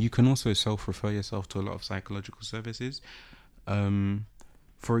want to, you can also self-refer yourself to a lot of psychological services.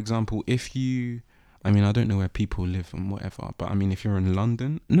 For example, if you, I mean, I don't know where people live and whatever, but I mean, if you're in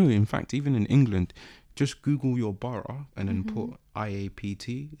London, no, in fact, even in England, just Google your borough and then put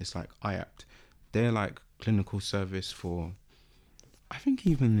IAPT. It's like IAPT. They're like clinical service for, I think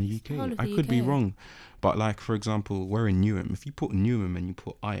even in the UK. I could be wrong. But like, for example, we're in Newham. If you put Newham and you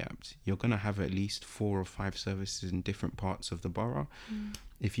put IAPT, you're going to have at least 4 or 5 services in different parts of the borough.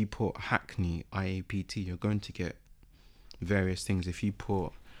 If you put Hackney, IAPT, you're going to get various things. If you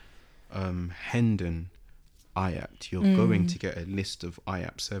put Hendon, IAPT, you're going to get a list of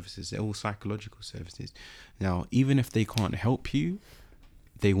IAPT services. They're all psychological services. Now, even if they can't help you,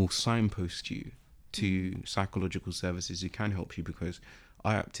 they will signpost you to psychological services who can help you, because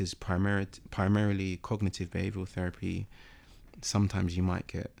IAPT is primarily cognitive behavioral therapy. Sometimes you might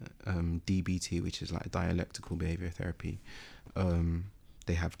get DBT, which is like dialectical behavior therapy.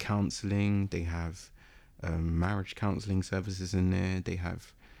 They have counselling, they have marriage counselling services in there.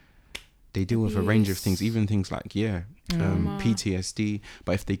 They deal with a range of things, even things like PTSD.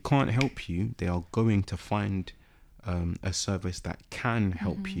 But if they can't help you, they are going to find a service that can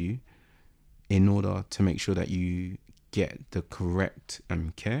help you in order to make sure that you get the correct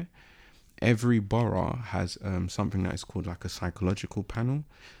care. Every borough has something that is called like a psychological panel,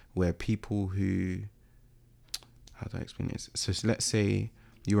 where people who, how do I explain this? So let's say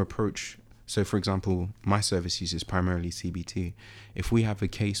you approach, so for example, my service uses primarily CBT. If we have a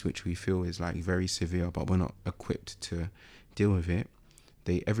case which we feel is like very severe, but we're not equipped to deal with it,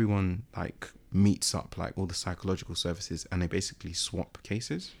 everyone like meets up, like all the psychological services, and they basically swap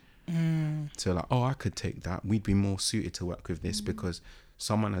cases. So like, oh, I could take that. We'd be more suited to work with this because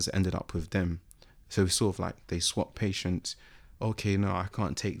someone has ended up with them. So it's sort of like they swap patients. Okay, no, I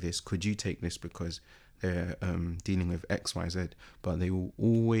can't take this. Could you take this because they're dealing with XYZ? But they will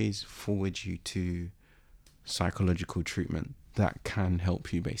always forward you to psychological treatment that can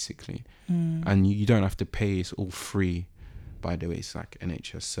help you, basically. And you don't have to pay. It's all free, by the way. It's like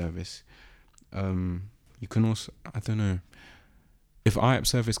NHS service. You can also, I don't know, if IAPT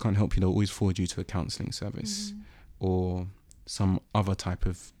service can't help you, they'll always forward you to a counselling service or some other type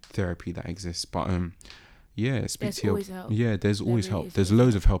of therapy that exists. But yeah, speak to your, yeah, there's always help. There's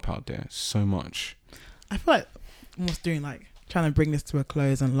loads of help out there. So much. I feel like almost doing like trying to bring this to a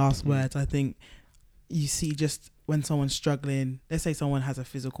close and last words. I think you see just when someone's struggling, let's say someone has a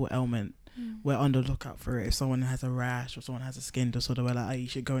physical ailment, we're on the lookout for it. If someone has a rash or someone has a skin disorder, we're like, oh, you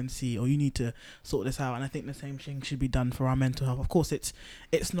should go and see, or you need to sort this out. And I think the same thing should be done for our mental health. Of course, it's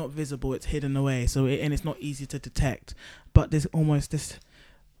not visible, it's hidden away, and it's not easy to detect. But there's almost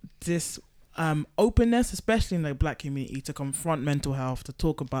this openness, especially in the Black community, to confront mental health, to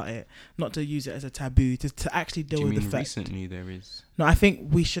talk about it, not to use it as a taboo, to actually deal with the fact. Recently there is? No, I think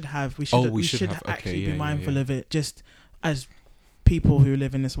we should actually be mindful of it, just as people who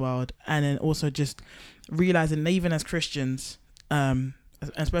live in this world, and then also just realizing that even as Christians,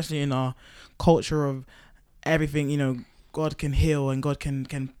 especially in our culture of everything, you know, God can heal and God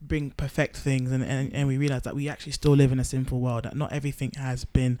can bring perfect things, and we realize that we actually still live in a sinful world, that not everything has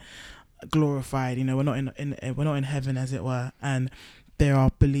been glorified. You know, we're not in heaven, as it were, and there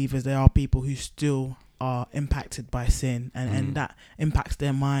are believers, there are people who still are impacted by sin, and that impacts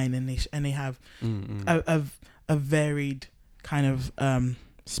their mind, and they have a varied kind of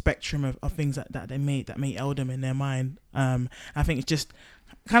spectrum of things that may ail them in their mind. I think it's just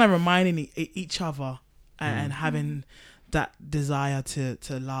kind of reminding each other and having that desire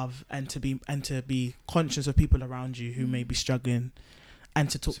to love and to be conscious of people around you who may be struggling, and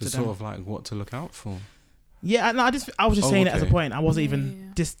to talk to them. Sort of like what to look out for. Yeah, no, I was just saying it as a point. I wasn't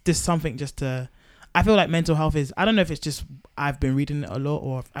even this something just to. I feel like mental health is, I don't know if it's just I've been reading it a lot,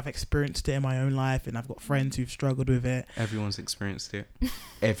 or I've experienced it in my own life, and I've got friends who've struggled with it. Everyone's experienced it.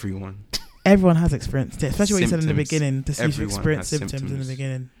 Everyone has experienced it, especially what you said in the beginning. You've experienced symptoms in the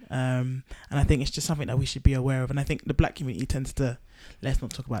beginning. And I think it's just something that we should be aware of. And I think the Black community tends to, let's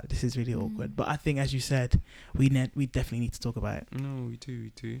not talk about it, this is really awkward. But I think, as you said, we definitely need to talk about it. No, we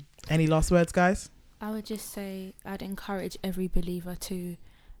do. Any last words, guys? I would just say I'd encourage every believer to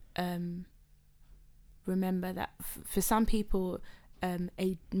remember that for some people,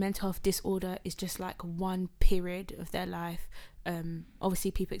 a mental health disorder is just like one period of their life.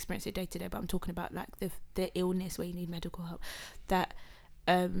 Obviously people experience it day to day, but I'm talking about like the illness where you need medical help. That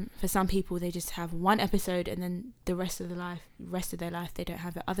for some people they just have one episode, and then the rest of their life they don't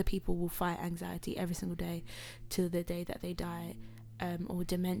have it. Other people will fight anxiety every single day till the day that they die, or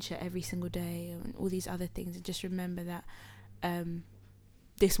dementia every single day, and all these other things. And just remember that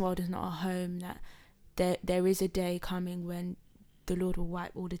this world is not our home, that there is a day coming when the Lord will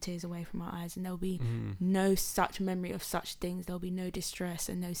wipe all the tears away from our eyes, and there'll be no such memory of such things. There'll be no distress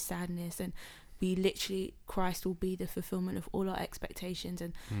and no sadness, and Christ will be the fulfillment of all our expectations.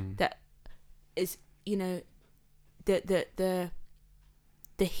 And that is, you know, the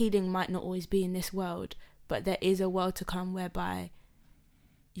healing might not always be in this world, but there is a world to come whereby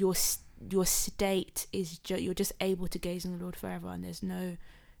your state is you're just able to gaze on the Lord forever, and there's no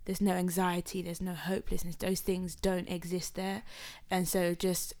anxiety, there's no hopelessness. Those things don't exist there. And so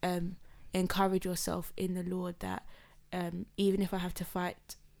just encourage yourself in the Lord that even if I have to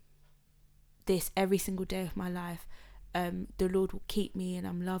fight this every single day of my life, the Lord will keep me, and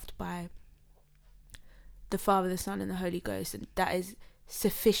I'm loved by the Father, the Son, and the Holy Ghost, and that is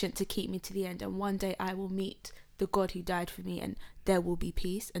sufficient to keep me to the end. And one day I will meet the God who died for me, and there will be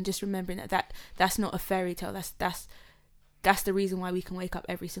peace. And just remembering that's not a fairy tale. That's the reason why we can wake up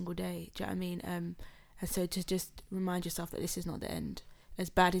every single day. Do you know what I mean? And so just remind yourself that this is not the end, as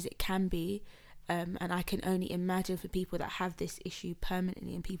bad as it can be. And I can only imagine for people that have this issue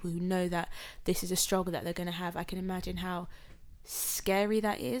permanently, and people who know that this is a struggle that they're going to have, I can imagine how scary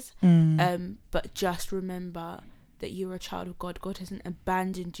that is. But just remember that you're a child of God. God hasn't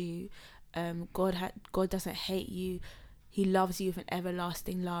abandoned you. God doesn't hate you. He loves you with an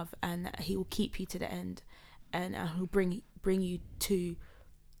everlasting love, and He will keep you to the end, and He'll bring you to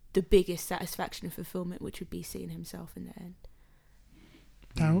the biggest satisfaction and fulfillment, which would be seeing Himself in the end.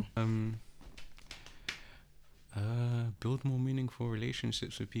 Daryl? Build more meaningful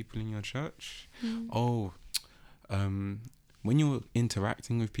relationships with people in your church. When you're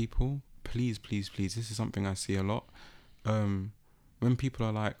interacting with people, please, this is something I see a lot. When people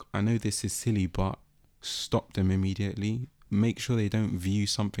are like, I know this is silly, but stop them immediately. Make sure they don't view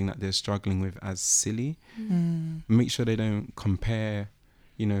something that they're struggling with as silly. Make sure they don't compare,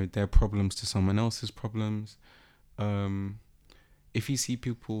 their problems to someone else's problems. If you see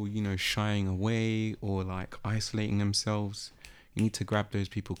people, shying away or like isolating themselves, you need to grab those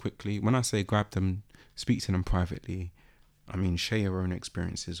people quickly. When I say grab them, speak to them privately. I mean, share your own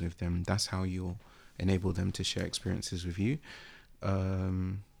experiences with them. That's how you'll enable them to share experiences with you.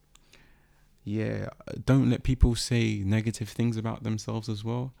 Don't let people say negative things about themselves as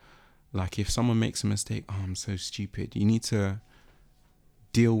well. Like if someone makes a mistake, I'm so stupid. You need to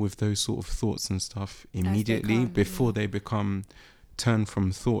deal with those sort of thoughts and stuff immediately before they become turn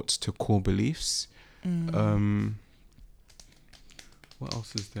from thoughts to core beliefs. What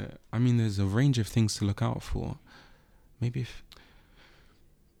else is there? I mean, there's a range of things to look out for. Maybe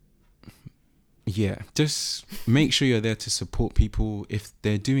just make sure you're there to support people. If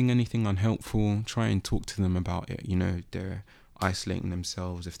they're doing anything unhelpful, try and talk to them about it. You know, they're isolating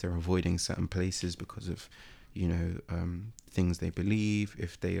themselves, if they're avoiding certain places because of, you know, things they believe,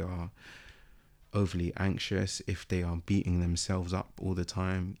 if they are overly anxious, if they are beating themselves up all the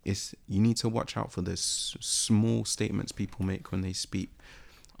time. You need to watch out for the small statements people make when they speak.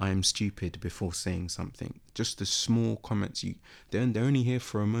 I am stupid before saying something. Just the small comments. They're only here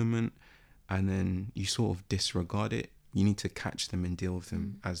for a moment, and then you sort of disregard it. You need to catch them and deal with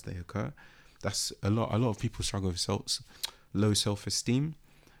them as they occur. That's a lot of people struggle with low self-esteem,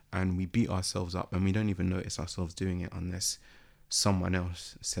 and we beat ourselves up and we don't even notice ourselves doing it unless someone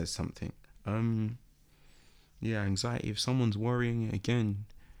else says something. Anxiety, if someone's worrying, again,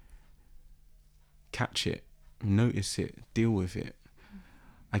 catch it, notice it, deal with it.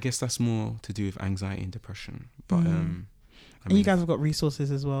 I guess that's more to do with anxiety and depression, but and you guys have got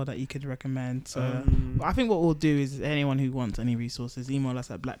resources as well that you could recommend. So I think what we'll do is anyone who wants any resources, email us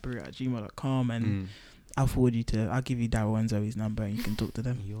at blackberry@gmail.com, and I'll give you Daryl and Zoe's number and you can talk to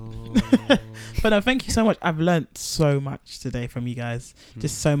them. But no, thank you so much. I've learned so much today from you guys,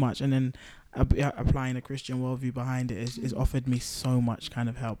 just so much. And then applying a Christian worldview behind it is offered me so much kind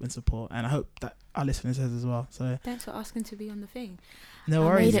of help and support, and I hope that our listeners has as well. So thanks for asking to be on the thing. No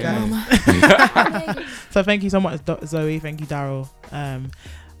worries, guys. So thank you so much, Zoe. Thank you, Daryl.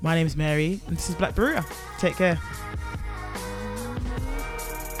 My name is Mary, and this is Black Beruah. Take care.